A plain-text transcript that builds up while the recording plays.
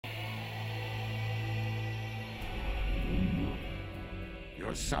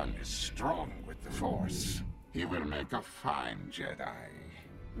Your son is strong with the Force. He will make a fine Jedi.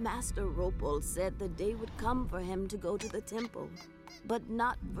 Master Ropal said the day would come for him to go to the temple, but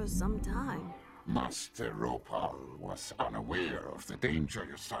not for some time. Master Ropal was unaware of the danger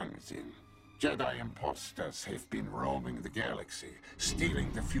your son is in. Jedi imposters have been roaming the galaxy,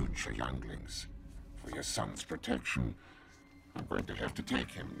 stealing the future younglings. For your son's protection, I'm going to have to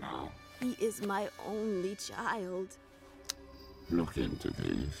take him now. He is my only child. Look into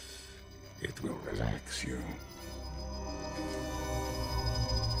this. It will relax you.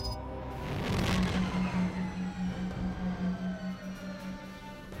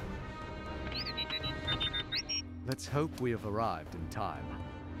 Let's hope we have arrived in time.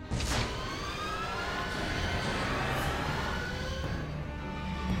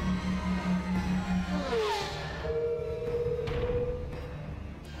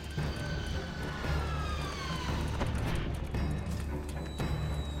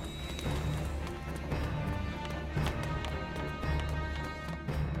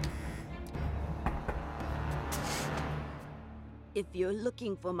 If you're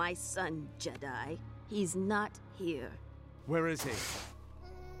looking for my son, Jedi, he's not here. Where is he?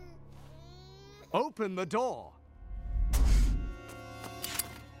 Open the door!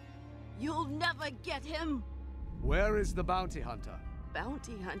 You'll never get him! Where is the bounty hunter?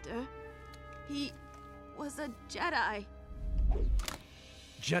 Bounty hunter? He was a Jedi.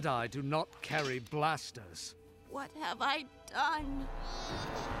 Jedi do not carry blasters. What have I done?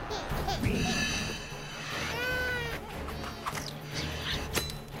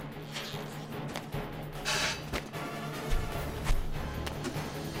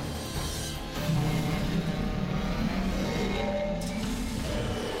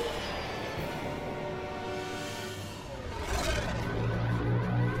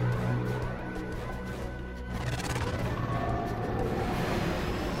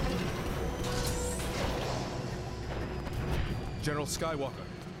 General Skywalker,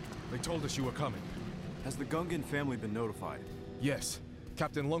 they told us you were coming. Has the Gungan family been notified? Yes.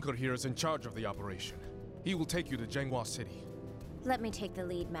 Captain Lunker here is in charge of the operation. He will take you to Janghua City. Let me take the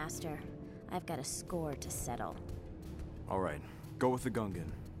lead, Master. I've got a score to settle. All right. Go with the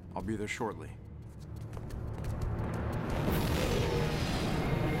Gungan. I'll be there shortly.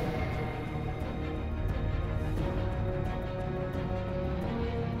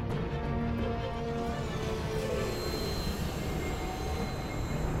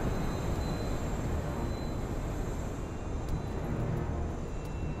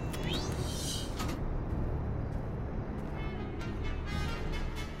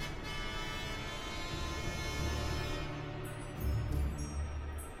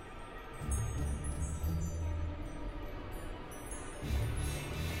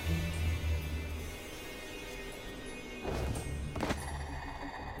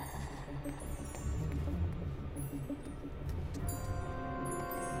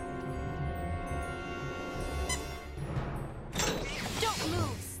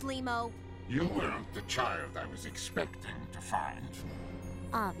 Limo. You weren't the child I was expecting to find.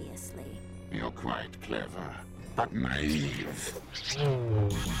 Obviously. You're quite clever, but naive.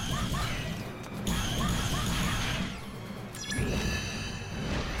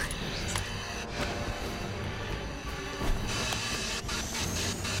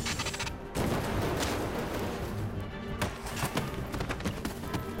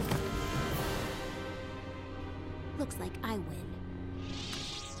 Looks like I win.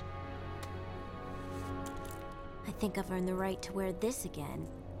 I think I've earned the right to wear this again.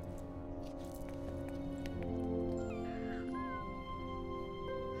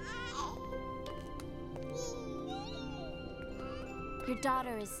 Your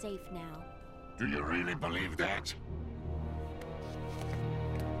daughter is safe now. Do you really believe that?